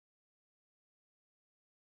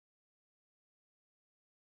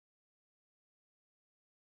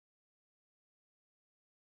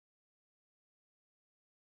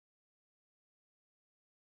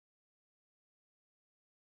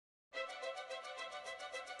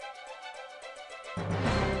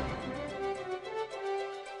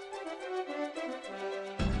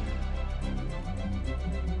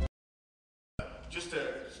Just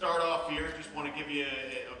to start off here, just want to give you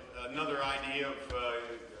another idea of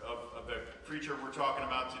the creature we're talking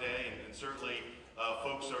about today, and certainly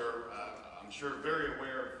folks are, I'm sure, very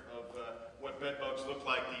aware of what bed bugs look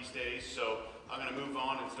like these days, so I'm going to move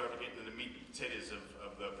on and start to get into the meat and potatoes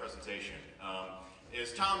of the presentation.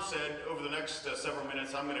 As Tom said, over the next several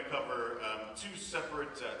minutes, I'm going to cover two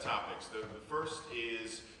separate topics. The first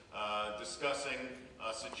is discussing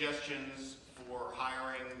suggestions for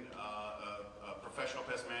hiring a professional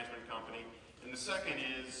pest management company, and the second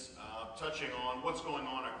is touching on what's going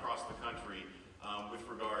on across the country with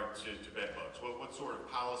regard to bed bugs. What sort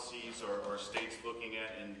of policies are states looking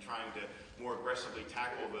at and trying to more aggressively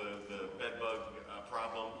tackle the bed bug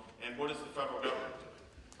problem, and what is the federal government doing?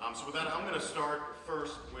 So with that, I'm going to start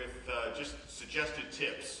first with just suggested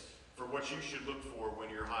tips for what you should look for when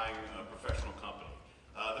you're hiring a professional company.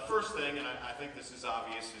 The first thing, and I think this is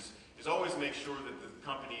obvious, is always make sure that the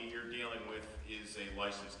company you're dealing with is a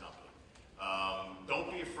licensed company.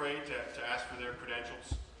 Don't be afraid to ask for their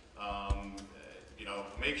credentials.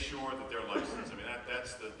 Make sure that they're licensed. I mean,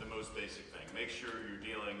 that's the most basic thing. Make sure you're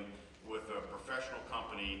dealing with a professional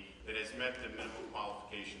company that has met the minimum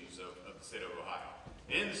qualifications of the state of Ohio.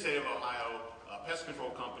 In the state of Ohio, pest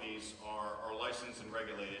control companies are licensed and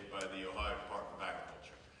regulated by the Ohio Department of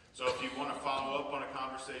Agriculture. So if you want to follow up on a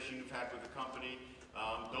conversation you've had with the company,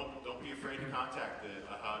 don't be afraid to contact the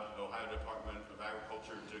Ohio Department of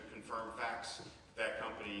Agriculture to confirm facts that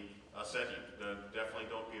company sent you. Definitely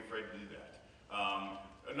don't be afraid to do that.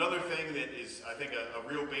 Another thing that is, I think, a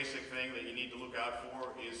real basic thing that you need to look out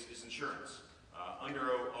for is insurance.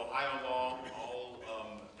 Under Ohio law, all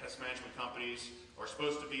pest management companies are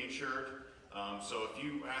supposed to be insured. So if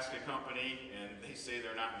you ask a company and they say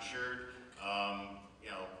they're not insured,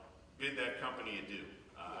 bid that company adieu.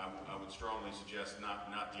 I would strongly suggest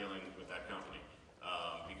not dealing with that company.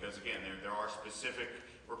 Because again, there are specific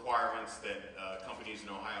requirements that companies in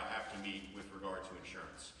Ohio have to meet with regard to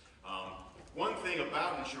insurance. One thing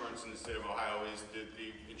about insurance in the state of Ohio is that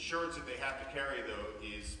the insurance that they have to carry, though,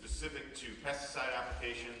 is specific to pesticide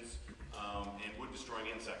applications and wood-destroying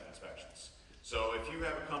insect inspections. So if you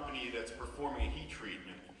have a company that's performing a heat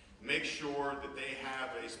treatment, make sure that they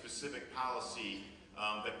have a specific policy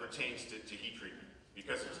that pertains to heat treatment,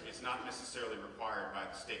 because it's not necessarily required by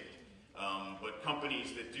the state. But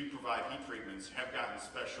companies that do provide heat treatments have gotten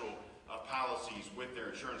special policies with their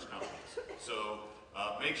insurance companies. So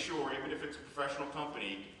make sure, even if it's a professional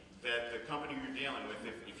company, that the company you're dealing with,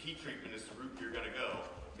 if heat treatment is the route you're going to go,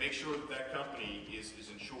 make sure that company is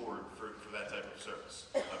insured for that type of service.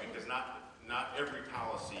 Because not every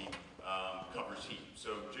policy covers heat.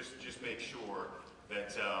 So just make sure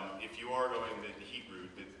that if you are going the heat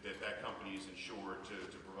route, that company is insured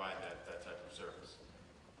to provide that type of service.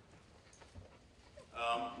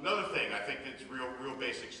 Another thing I think that's real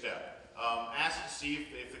basic step. Ask to see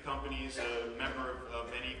if the company is a member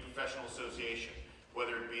of any professional association,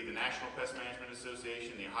 whether it be the National Pest Management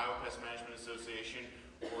Association, the Ohio Pest Management Association,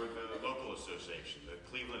 or the local association, the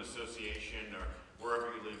Cleveland Association, or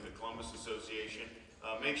wherever you live, the Columbus Association.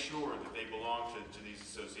 Make sure that they belong to these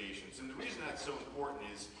associations. And the reason that's so important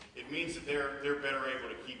is it means that they're better able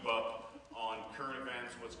to keep up on current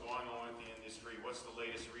events, what's going on in the industry, what's the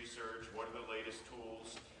latest research, what are the latest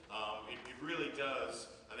tools. It really does,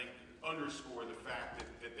 I think, underscore the fact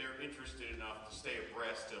that they're interested enough to stay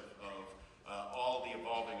abreast of all the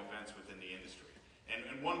evolving events within the industry. And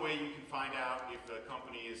one way you can find out if a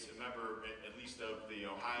company is a member, at least of the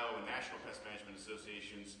Ohio and National Pest Management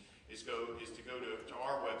Associations, is to go to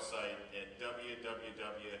our website at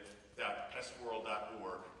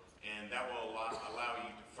www.pestworld.org, and that will allow you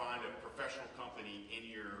to find a professional company in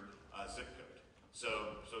your zip code.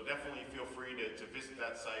 So definitely feel free to visit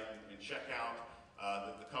that site and check out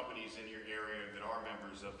the companies in your area that are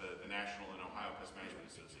members of the National and Ohio Pest Management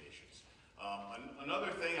Associations.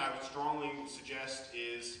 Another thing I would strongly suggest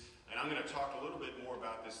is, and I'm going to talk a little bit more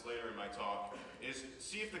about this later in my talk, is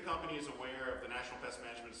see if the company is aware of the National Pest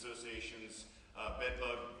Management Association's bed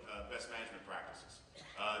bug pest management practices.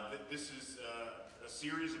 This is a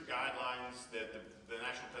series of guidelines that the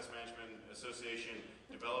National Pest Management Association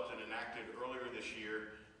developed and enacted earlier this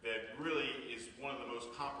year that really is one of the most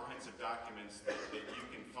comprehensive documents that you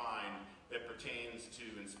can find that pertains to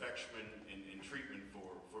inspection and treatment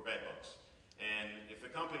for bed bugs. And if the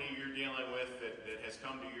company you're dealing with that has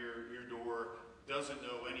come to your door doesn't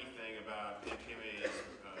know anything about NPMA's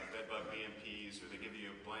bedbug BMPs, or they give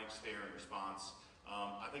you a blank stare in response,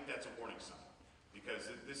 I think that's a warning sign. because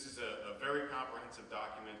this is a very comprehensive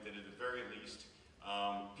document that at the very least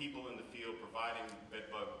people in the field providing bed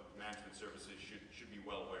bug management services should be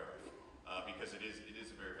well aware of, because it is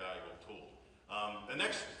a very valuable tool. The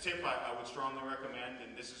next tip I would strongly recommend,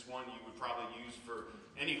 and this is one you would probably use for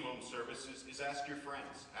any home services, is ask your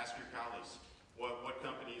friends, ask your colleagues, what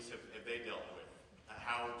companies have they dealt with?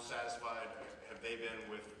 How satisfied have they been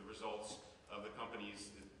with the results of the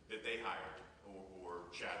companies that they hired or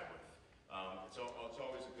chatted with? It's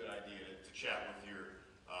always a good idea to chat with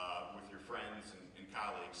your friends and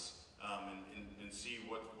colleagues and see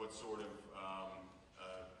what sort of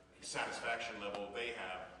satisfaction level they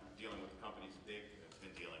have dealing with the companies that they've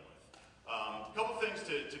been dealing with. A couple things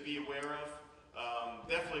to be aware of.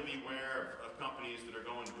 Definitely be aware of companies that are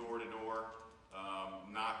going door to door,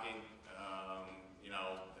 knocking,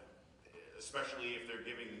 especially if they're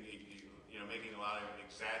giving, making a lot of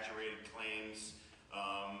exaggerated claims,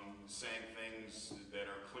 saying things that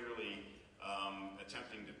are clearly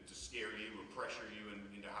attempting to scare you or pressure you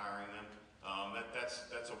into hiring them.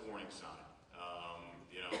 That's a warning sign.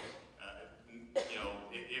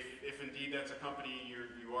 If indeed that's a company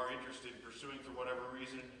you are interested in pursuing for whatever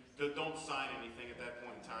reason, don't sign anything at that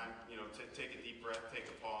point in time. Take a deep breath, take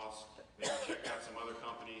a pause, maybe check out some other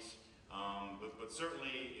companies. But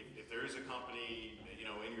certainly, if there is a company in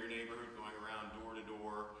your neighborhood going around door to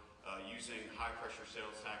door using high pressure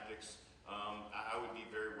sales tactics, I would be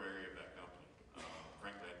very wary of that company.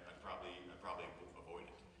 Frankly, I'd probably avoid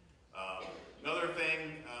it. Another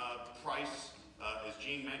thing, price. As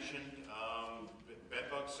Gene mentioned, bed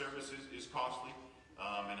bug service is costly,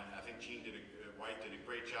 and I think Gene White did a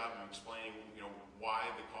great job of explaining, why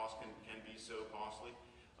the cost can be so costly.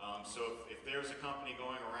 So if there's a company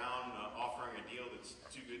going around offering a deal that's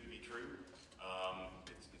too good to be true,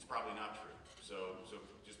 it's probably not true. So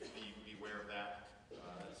just be aware of that.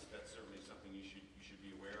 That's certainly something you should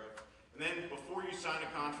be aware of. And then before you sign a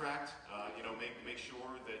contract, make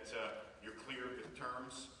sure that you're clear of the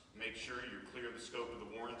terms. Make sure you're clear of the scope of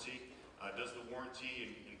the warranty. Does the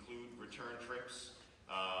warranty include return trips,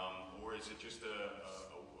 or is it just a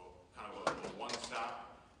kind of a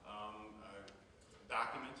one-stop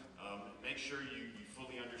document? Make sure you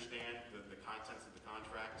fully understand the contents of the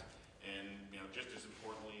contract, and just as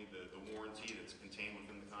importantly, the warranty that's contained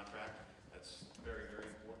within the contract. That's very,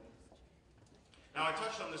 very important. Now, I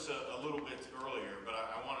touched on this a little bit earlier, but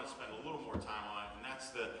I want to spend a little more time on it, and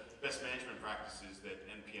that's the best management practices that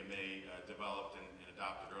NPMA developed and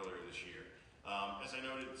adopted earlier this year. As I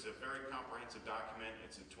noted, it's a very comprehensive document.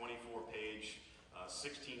 It's a 24-page,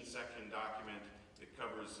 16-section document that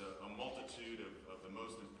covers a multitude of the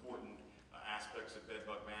most important aspects of bed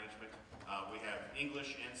bug management. We have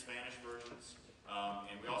English and Spanish versions,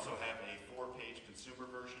 and we also have a 4-page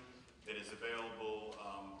consumer version that is available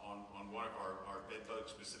on one of our bed bug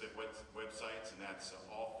specific websites, and that's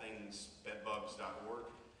allthingsbedbugs.org.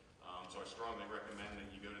 So I strongly recommend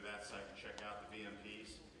that you go to that site and check out the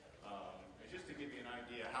BMPs. And just to give you an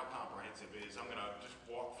idea how comprehensive it is, I'm going to just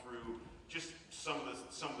walk through just some of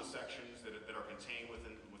the sections that are contained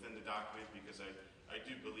within the document, because I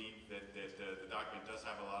do believe that the document does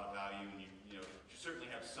have a lot of value, and you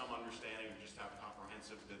certainly have some understanding of just how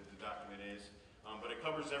comprehensive the document is. But it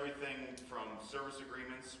covers everything from service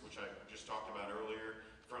agreements, which I just talked about earlier,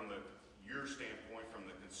 from your standpoint, from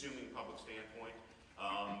the consuming public standpoint.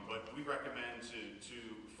 But we recommend to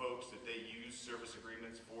folks that they use service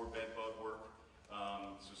agreements for bed bug work.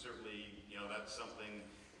 So certainly, that's something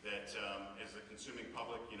that as the consuming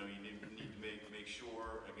public, you need to make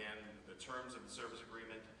sure, again, the terms of the service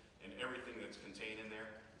agreement and everything that's contained in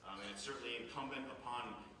there. And it's certainly incumbent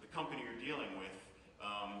upon the company you're dealing with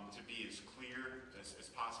to be as clear as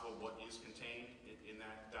possible what is contained in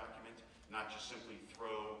that document, not just simply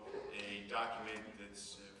throw a document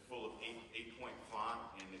that's full of 8-point font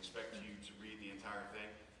and expect you to read the entire thing.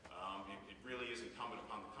 It really is incumbent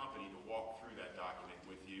upon the company to walk through that document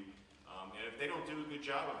with you. And if they don't do a good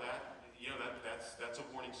job of that, that's a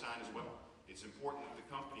warning sign as well. It's important that the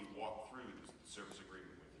company walk through the service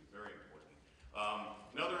agreement with you. Very important.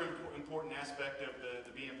 Another important aspect of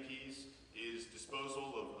the BMPs is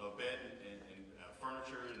disposal of bed and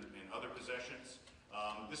furniture and other possessions.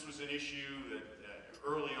 This was an issue that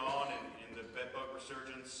early on in the bed bug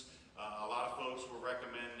resurgence, a lot of folks were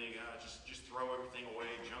recommending just throw everything away,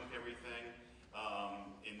 junk everything.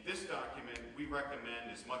 In this document, we recommend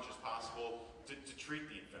as much as possible to treat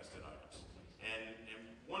the infested items. And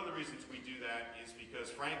one of the reasons we do that is because,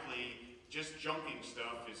 frankly, just junking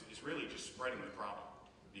stuff is really just spreading the problem.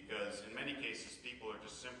 Because in many cases, people are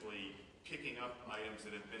just simply picking up items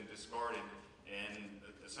that have been discarded and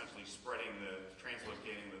essentially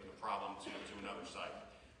translocating the problem to another site.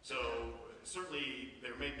 So certainly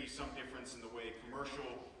there may be some difference in the way commercial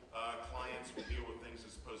clients will deal with things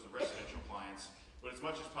as opposed to residential clients, but as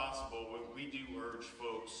much as possible, we do urge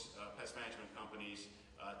folks, pest management companies,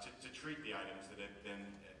 to treat the items that have been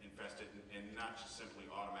infested and not just simply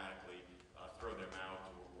automatically throw them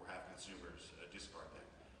out or have consumers discard them.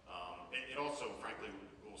 It also, frankly,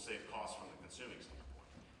 will save costs from the consuming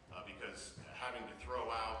standpoint, because having to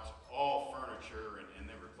throw out all furniture and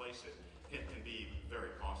then replace it can be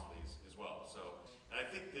very costly as well. So, and I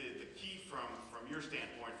think the key from your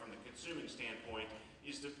standpoint, from the consuming standpoint,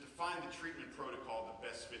 is to find the treatment protocol that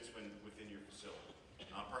best fits within your facility.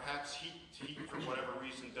 Perhaps heat, for whatever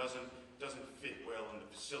reason, doesn't fit well in the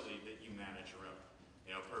facility that you manage your own.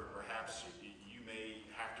 You know, perhaps you may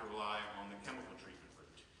have to rely on the chemical treatment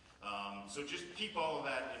route. So just keep all of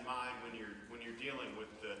that in mind when you're dealing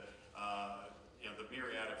with the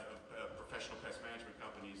myriad of professional pest management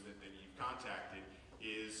companies that you've contacted.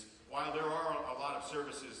 Is while there are a lot of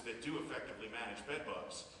services that do effectively manage bed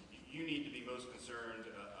bugs, you need to be most concerned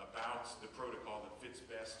about the protocol that fits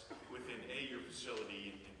best within A, your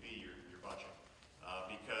facility, and B, your budget.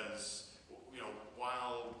 Because,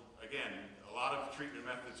 while, again, a lot of treatment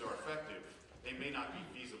methods are effective, they may not be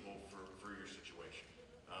feasible for your situation.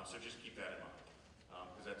 So just keep that in mind,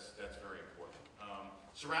 because that's very important.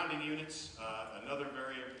 Surrounding units, another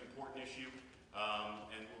very important issue,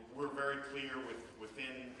 and we're very clear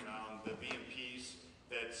within the BMPs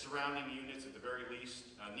that surrounding units, at the very least,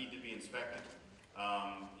 need to be inspected.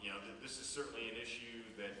 This is certainly an issue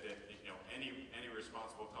that any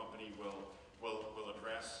responsible company will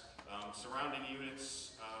address. Surrounding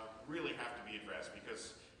units really have to be addressed,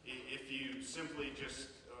 because if you simply just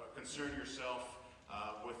concern yourself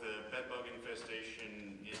with a bed bug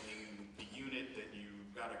infestation in the unit that you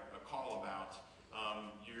got a call about,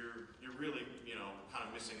 you're really kind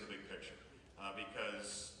of missing the big picture,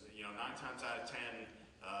 because 9 times out of 10,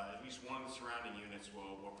 at least one of the surrounding units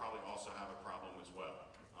will probably also have a problem as well.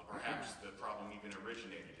 Perhaps the problem even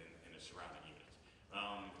originated in a surrounding unit.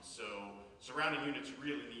 So surrounding units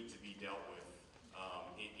really need to be dealt with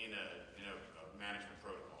in a management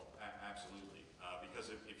protocol, absolutely.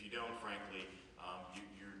 Because if you don't, frankly,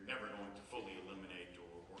 you're never going to fully eliminate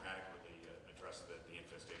or adequately address the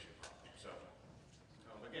infestation problem. So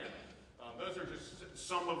again, those are just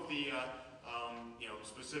some of the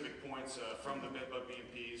specific points from the bedbug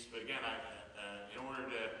BMPs. But again, in order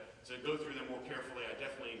to go through them more carefully, I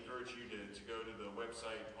definitely encourage you to go to the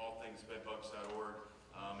website, allthingsbedbugs.org,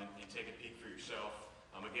 and take a peek for yourself.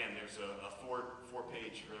 Again, there's a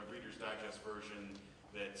four-page Reader's Digest version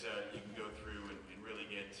that you can go through and really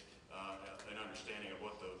get an understanding of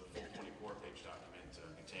what the full 24-page document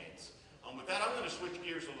contains. With that, I'm going to switch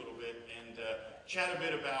gears a little bit and chat a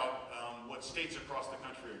bit about what states across the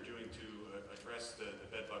country are doing to address the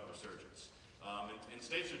bedbug resurgence. And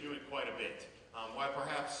states are doing quite a bit. While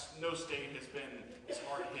perhaps no state has been as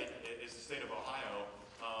hard hit as the state of Ohio,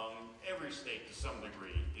 every state to some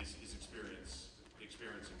degree is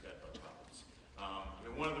experiencing bedbug problems.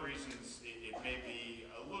 One of the reasons it may be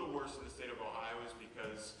a little worse in the state of Ohio is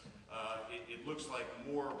because it looks like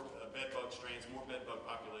more bedbug strains, more bedbug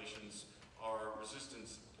populations are resistant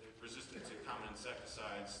to common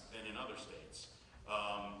insecticides than in other states.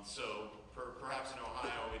 So perhaps in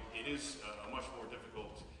Ohio it is a much more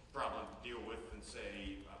difficult problem to deal with than,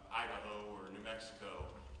 say, Idaho or New Mexico,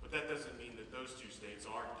 but that doesn't mean that those two states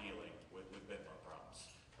aren't dealing with bedbug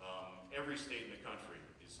problems. Every state in the country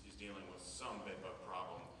is dealing with some bedbug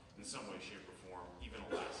problem in some way, shape, or form, even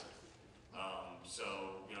Alaska.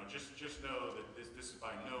 So just know that this is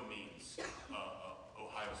by no means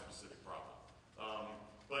Ohio-specific problem.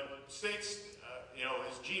 But states,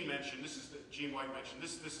 as Gene White mentioned,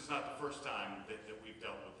 this is not the first time that we've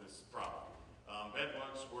dealt with this problem.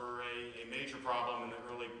 Bedbugs were a major problem in the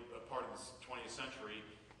early part of the 20th century,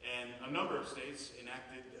 and a number of states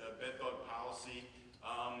enacted bedbug policy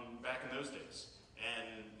back in those days.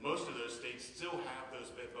 And most of those states still have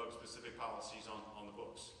those bedbug-specific policies on the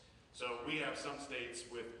books. So we have some states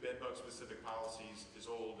with bedbug-specific policies as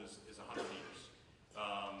old as 100 years.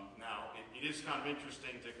 Now, it is kind of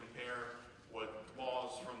interesting to compare what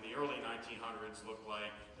laws from the early 1900s look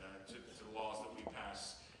like to the laws that we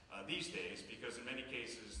pass these days, because in many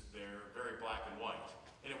cases they're very black and white.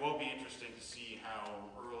 And it will be interesting to see how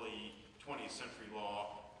early 20th century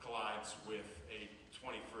law collides with a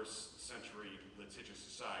 21st century litigious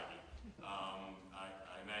society.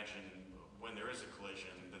 I imagine when there is a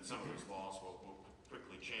collision, that some of those laws will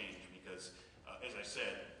quickly change, because, as I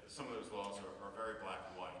said, some of those laws are very black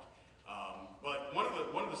and white. But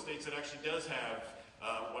one of the states that actually does have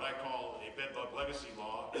what I call a bedbug legacy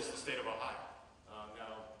law is the state of Ohio.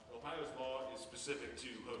 Now, Ohio's law is specific to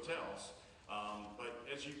hotels, but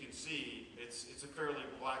as you can see, it's a fairly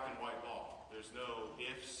black and white law. There's no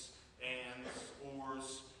ifs, ands,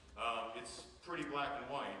 ors. It's pretty black and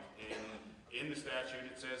white. And in the statute,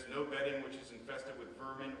 it says no bedding which is infested with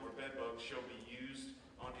vermin or bed bugs shall be used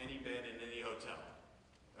on any bed in any hotel.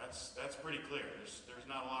 That's pretty clear. There's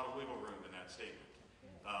not a lot of wiggle room in that statement.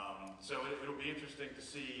 So it'll be interesting to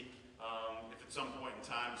see if at some point in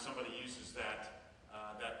time somebody uses that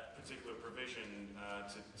particular provision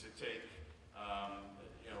to take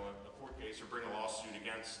a court case or bring a lawsuit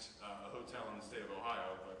against a hotel in the state of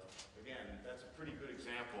Ohio. But again, that's a pretty good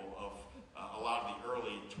example of a lot of the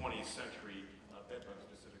early 20th century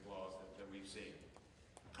bedbug-specific laws that we've seen.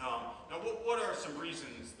 Now, what are some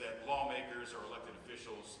reasons that lawmakers or elected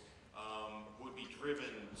officials would be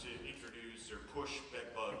driven to introduce or push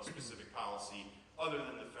bedbug-specific policy, other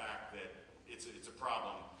than the fact that it's a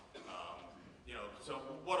problem? So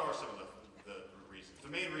what are some of the reasons? The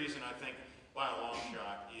main reason, I think, by a long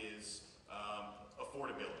shot, is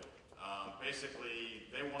affordability. Basically,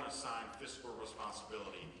 they want to assign fiscal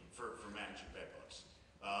responsibility for managing bedbugs.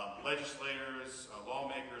 Legislators,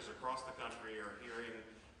 lawmakers across the country are hearing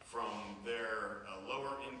from their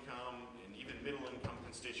lower income and even middle income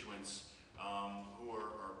constituents who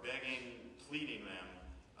are begging, pleading them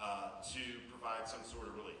to provide some sort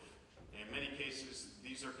of relief. In many cases,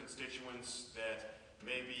 these are constituents that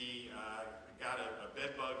maybe got a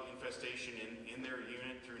bed bug infestation in their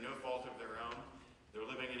unit through no fault of their own. They're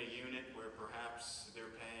living in a unit where perhaps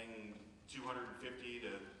they're paying $250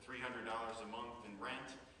 to $300 a month in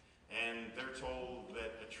rent, and they're told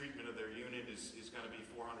that a treatment of their unit is going to be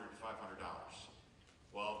 $400 to $500.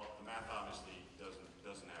 Well, the math obviously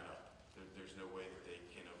doesn't add up. There's no way that they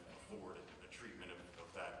can afford a treatment of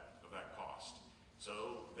that cost.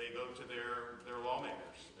 So they go to their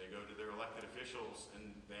lawmakers, they go to their elected officials,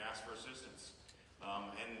 and they ask for assistance.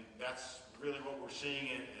 And that's really what we're seeing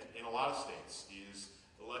in a lot of states, is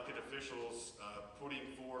elected officials putting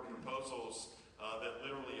forward proposals that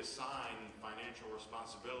literally assign financial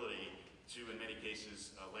responsibility to, in many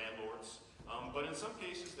cases, landlords. But in some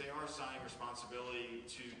cases, they are assigning responsibility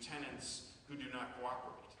to tenants who do not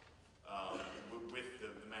cooperate with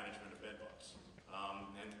the management of bedbugs.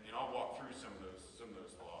 And I'll walk through some of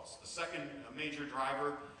those laws. The second major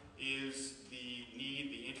driver is the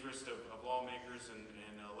need, the interest of lawmakers and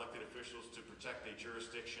elected officials to protect a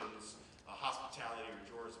jurisdiction's hospitality or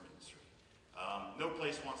tourism industry. No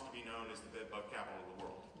place wants to be known as the bedbug capital of the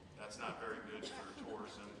world. That's not very good for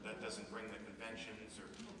tourism. That doesn't bring the conventions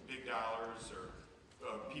or big dollars or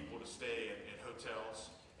people to stay at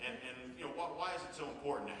hotels. And why is it so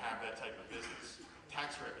important to have that type of business?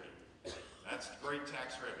 Tax revenue. That's great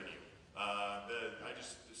tax revenue. I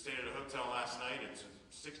just stayed at a hotel last night. It's a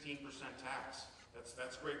 16% tax.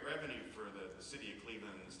 That's great revenue for the city of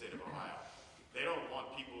Cleveland and the state of Ohio. They don't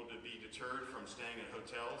want people to be deterred from staying at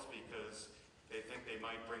hotels because they think they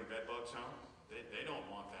might bring bedbugs home. They don't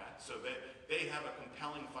want that. So they have a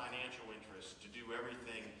compelling financial interest to do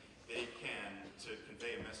everything they can to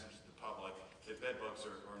convey a message to the public that bedbugs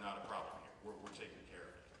are not a problem here. We're taking care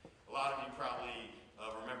of it. A lot of you probably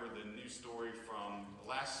remember the news story from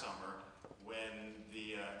last summer when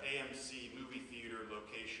the AMC movie theater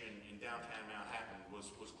location in downtown Manhattan was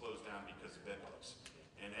closed down because of bedbugs.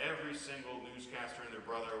 And every single newscaster and their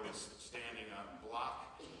brother was standing a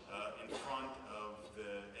block in front of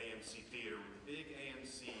the AMC theater with the big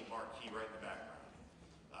AMC marquee right in the background.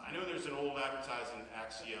 I know there's an old advertising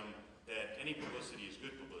axiom that any publicity is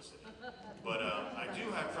good publicity, but I do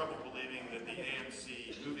have trouble believing that the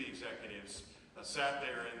AMC movie executives sat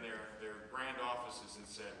there in their grand offices and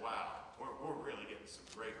said, wow, we're really getting some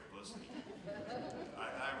great publicity.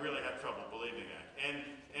 I really have trouble believing that.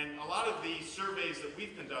 And a lot of the surveys that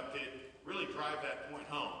we've conducted really drive that point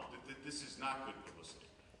home, that this is not good publicity.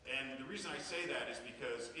 And the reason I say that is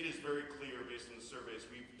because it is very clear, based on the surveys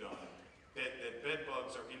we've done, that bed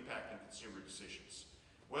bugs are impacting consumer decisions.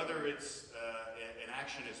 Whether it's an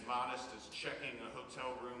action as modest as checking a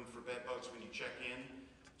hotel room for bed bugs when you check in,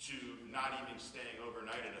 to not even staying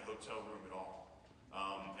overnight in a hotel room at all.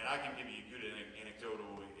 And I can give you a good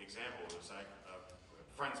anecdotal example of this. A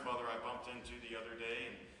friend's mother I bumped into the other day,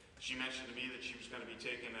 and she mentioned to me that she was going to be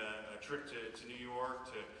taking a trip to New York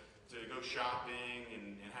to go shopping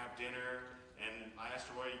and have dinner. And I asked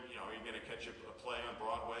her, well, are you going to catch a play on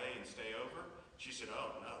Broadway and stay over? She said,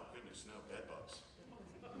 oh, no, goodness, no, bed bugs.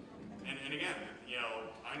 And again,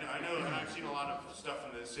 I know I've seen a lot of stuff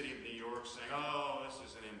in the city of New York saying, oh, this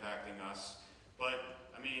isn't impacting us. But,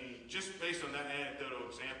 I I mean, just based on that anecdotal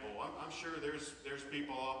example, I'm sure there's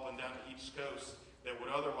people up and down the East Coast that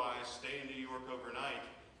would otherwise stay in New York overnight,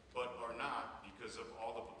 but are not because of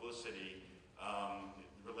all the publicity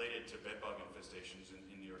related to bedbug infestations in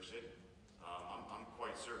New York City. I'm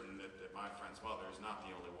quite certain that my friend's mother is not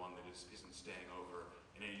the only one that isn't staying over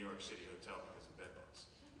in a New York City hotel because of bedbugs.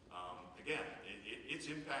 Again, it's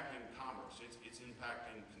impacting commerce. It's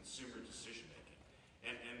impacting consumer decision making,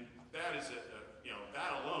 and that is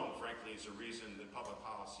that alone, frankly, is a reason that public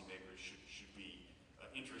policymakers should be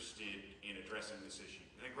interested in addressing this issue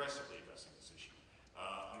and aggressively addressing this issue.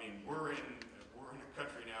 I mean, we're in a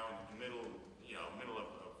country now in the middle of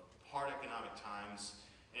hard economic times,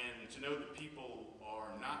 and to know that people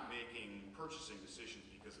are not making purchasing decisions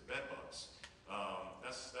because of bedbugs,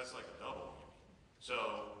 that's like a double.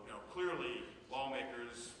 So, clearly,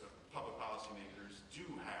 lawmakers, public policymakers do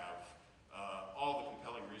have all the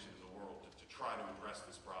compelling reason in the world to try to address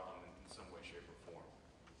this problem in some way, shape, or form.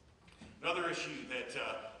 Another issue that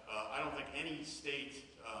I don't think any state,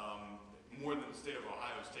 more than the state of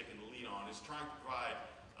Ohio, has taken the lead on is trying to provide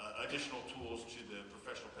additional tools to the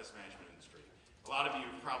professional pest management industry. A lot of you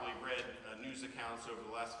have probably read news accounts over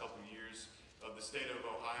the last couple of years of the state of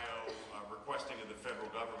Ohio requesting of the federal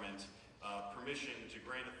government permission to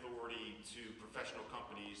grant authority to professional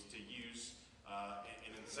companies to use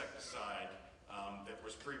an insecticide that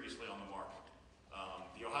was previously on the market.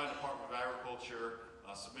 The Ohio Department of Agriculture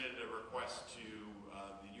submitted a request to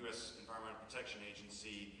the U.S. Environmental Protection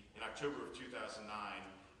Agency in October of 2009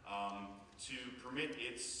 to permit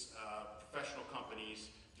its professional companies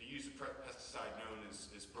to use a pesticide known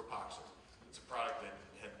as Propoxer. It's a product that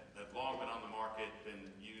had long been on the market,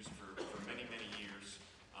 been used for many, many years,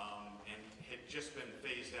 and had just been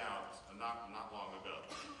phased out not long ago.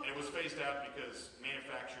 And it was phased out because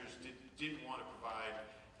manufacturers didn't want to provide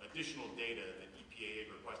additional data that EPA had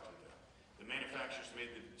requested them. The manufacturers made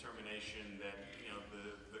the determination that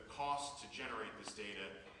the cost to generate this data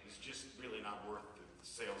is just really not worth the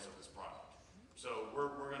sales of this product. So we're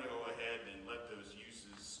going to go ahead and let those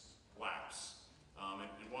uses lapse.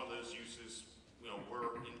 And one of those uses,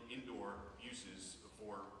 were indoor uses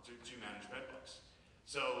to manage bedbugs.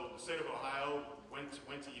 So the state of Ohio went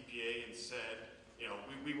to EPA and said,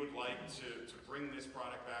 we would like to bring this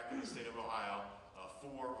product back in the state of Ohio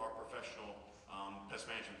for our professional pest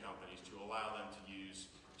management companies to allow them to use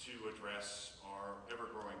to address our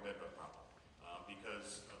ever-growing bedbug problem.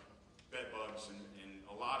 Because bedbugs, in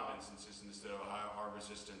a lot of instances in the state of Ohio, are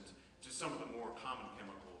resistant to some of the more common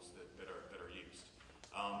chemicals that are used.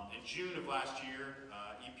 In June of last year,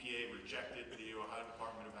 EPA rejected the Ohio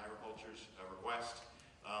Department of Agriculture's request.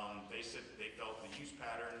 They said they felt the use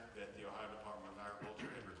pattern that the Ohio Department of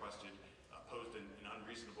Agriculture had requested posed an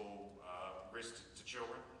unreasonable risk to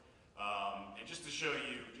children. And just to show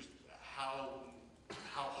you just how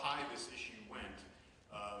high this issue went,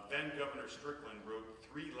 then Governor Strickland wrote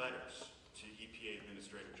 3 letters to EPA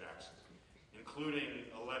Administrator Jackson, including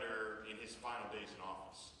a letter in his final days in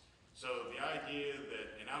office. So the idea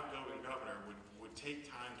that an outgoing governor would take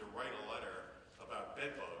time to write a letter about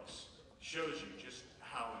bedbugs shows you just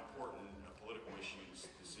how important a political issue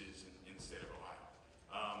this is in the state of Ohio.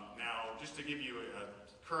 Now, just to give you a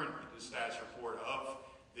current status report of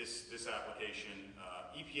this application,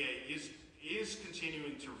 EPA is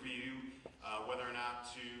continuing to review whether or not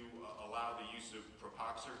to allow the use of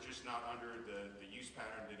Propoxer, just not under the use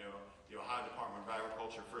pattern that the Ohio Department of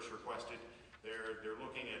Agriculture first requested. They're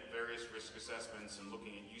looking at various risk assessments and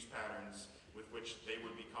looking at use patterns with which they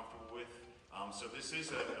would be comfortable with. So this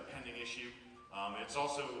is a pending issue. It's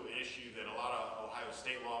also an issue that a lot of Ohio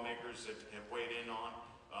state lawmakers have weighed in on.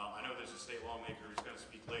 I know there's a state lawmaker who's going to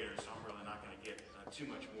speak later, so I'm really not going to get too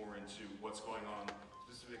much more into what's going on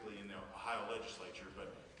specifically in the Ohio legislature,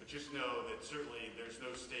 but just know that certainly there's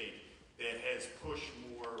no state that has pushed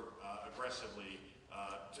more aggressively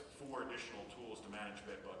for additional tools to manage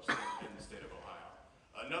bedbugs in the state of Ohio.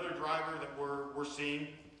 Another driver that we're seeing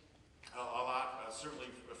a lot, certainly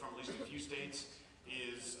from at least a few states,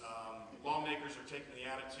 is lawmakers are taking the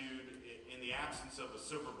attitude, in the absence of a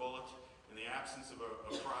silver bullet, in the absence of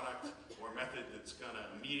a product or method that's going to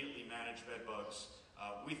immediately manage bedbugs,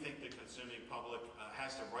 we think the consuming public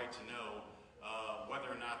has the right to know whether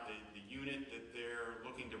or not the unit that they're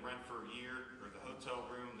looking to rent for a year or the hotel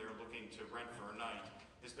room they're looking to rent for a night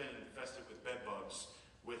has been infested with bedbugs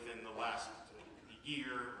within the last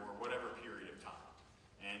year or whatever period of time.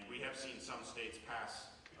 And we have seen some states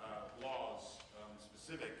pass laws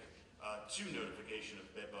specific to notification of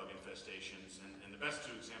bedbug infestations, and the best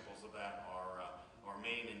 2 examples of that are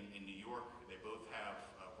Maine and New York. They both have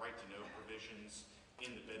right-to-know provisions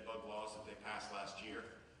in the bed bug laws that they passed last year.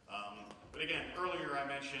 But again, earlier I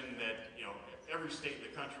mentioned that every state in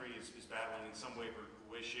the country is battling in some way,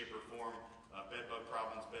 shape, or form bed bug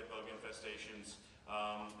problems, bed bug infestations,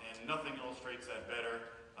 and nothing illustrates that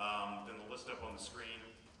better than the list up on the screen.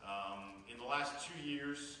 In the last 2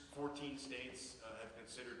 years, 14 states have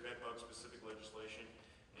considered bed bug specific legislation,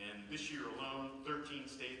 and this year alone, 13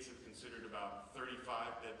 states have considered about 35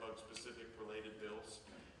 bed bug specific related bills.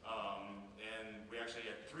 And we actually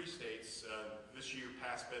had 3 states this year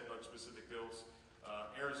pass bed bug specific bills: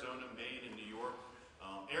 Arizona, Maine, and New York.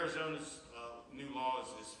 Arizona's new law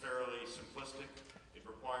is fairly simplistic. It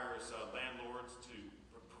requires landlords to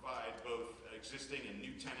provide both existing and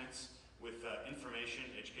new tenants with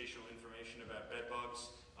educational information about bed bugs,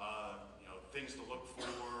 things to look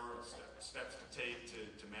for, steps to take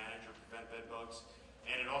to manage or prevent bed bugs.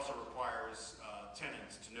 And it also requires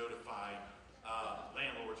tenants to notify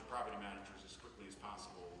landlords and property managers as quickly as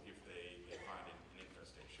possible if they find an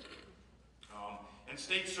infestation. And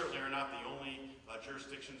states certainly are not the only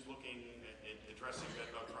jurisdictions looking at addressing bed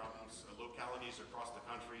bug problems. Localities across the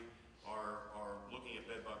country are looking at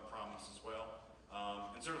bed bug problems as well.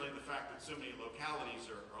 And certainly the fact that so many localities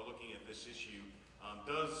are looking at this issue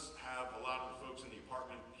does have a lot of the folks in the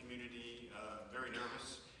apartment community very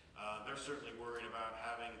nervous. They're certainly worried about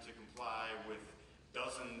having to comply with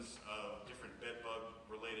dozens of different bed bug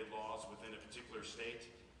related laws within a particular state.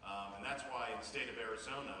 And that's why in the state of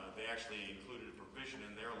Arizona, they actually included a provision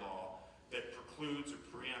in their law that precludes or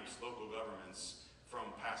preempts local governments from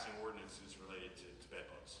passing ordinances related to bed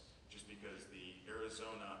bugs, just because the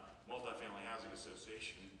Arizona Multifamily Housing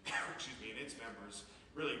Association, and its members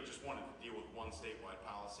really just wanted to deal with one statewide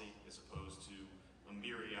policy as opposed to a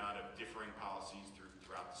myriad of differing policies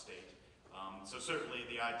throughout the state. So certainly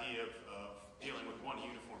the idea of dealing with one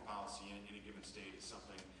uniform policy in a given state is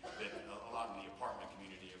something that a lot of the apartment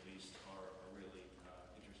community at least are really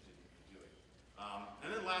interested in doing. And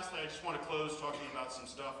then lastly, I just want to close talking about some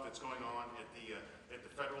stuff that's going on at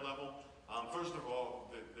the federal level. First of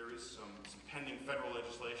all, there is some pending federal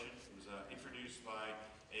legislation. It was introduced by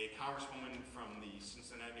a congresswoman from the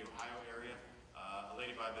Cincinnati, Ohio area, a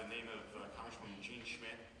lady by the name of Congresswoman Jean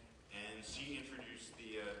Schmidt, and she introduced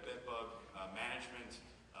the Bed Bug Management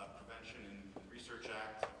Prevention and Research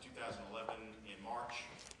Act of 2011 in March.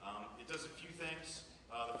 It does a few things.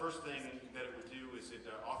 The first thing that it would do is it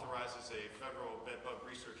authorizes a federal bed bug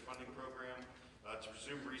research funding program to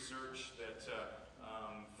resume research that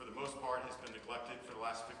for the most part has been neglected for the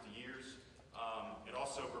last 50 years. It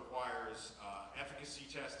also requires efficacy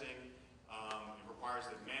testing. It requires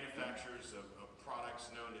that manufacturers of products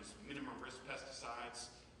known as minimum risk pesticides,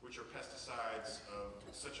 which are pesticides of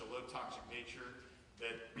such a low toxic nature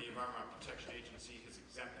that the Environmental Protection Agency has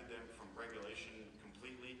exempted them from regulation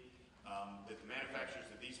completely. That the manufacturers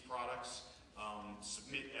of these products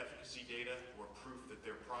submit efficacy data or proof that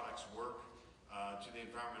their products work to the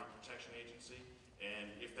Environmental Protection Agency.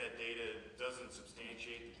 And if that data doesn't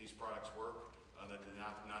substantiate that these products work, that they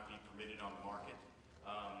not be permitted on the market.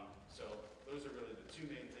 So those are really the 2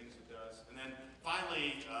 main things it does. And then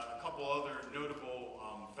finally, a couple other notable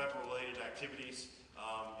federal-related activities.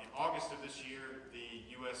 In August of this year, the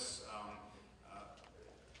U.S.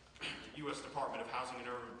 Department of Housing and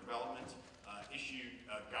Urban Development issued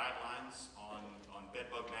guidelines on bed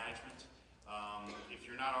bug management. If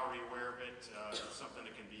you're not already aware of it, it's something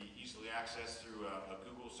that can be easily accessed through a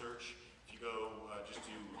Google search. If you go just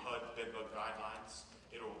to HUD bed bug guidelines,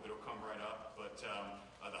 it'll come right up. But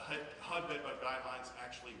the HUD bed bug guidelines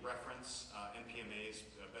actually reference NPMA's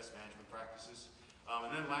best management practices.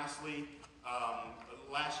 And then lastly,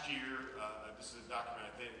 last year, this is a document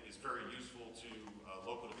I think is very useful to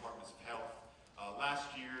local departments of health. Last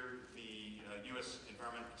year, the U.S.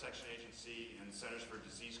 Environmental Protection Agency and the Centers for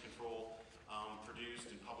Disease Control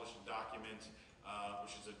produced and published a document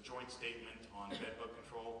which is a joint statement on bed bug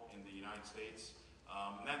control in the United States.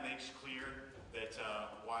 And that makes clear that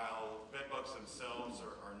while bed bugs themselves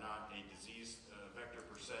are not a disease vector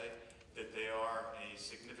per se, that they are a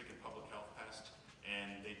significant public health pest,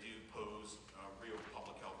 and they do pose real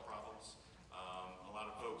public health problems. A lot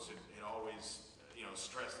of folks had always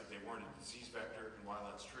stressed that they weren't a disease vector, and while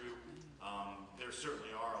that's true, there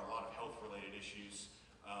certainly are a lot of health-related issues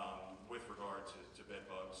with regard to bed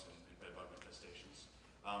bugs and bed bug infestations.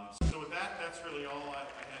 So with that, that's really all I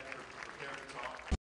had prepared to talk.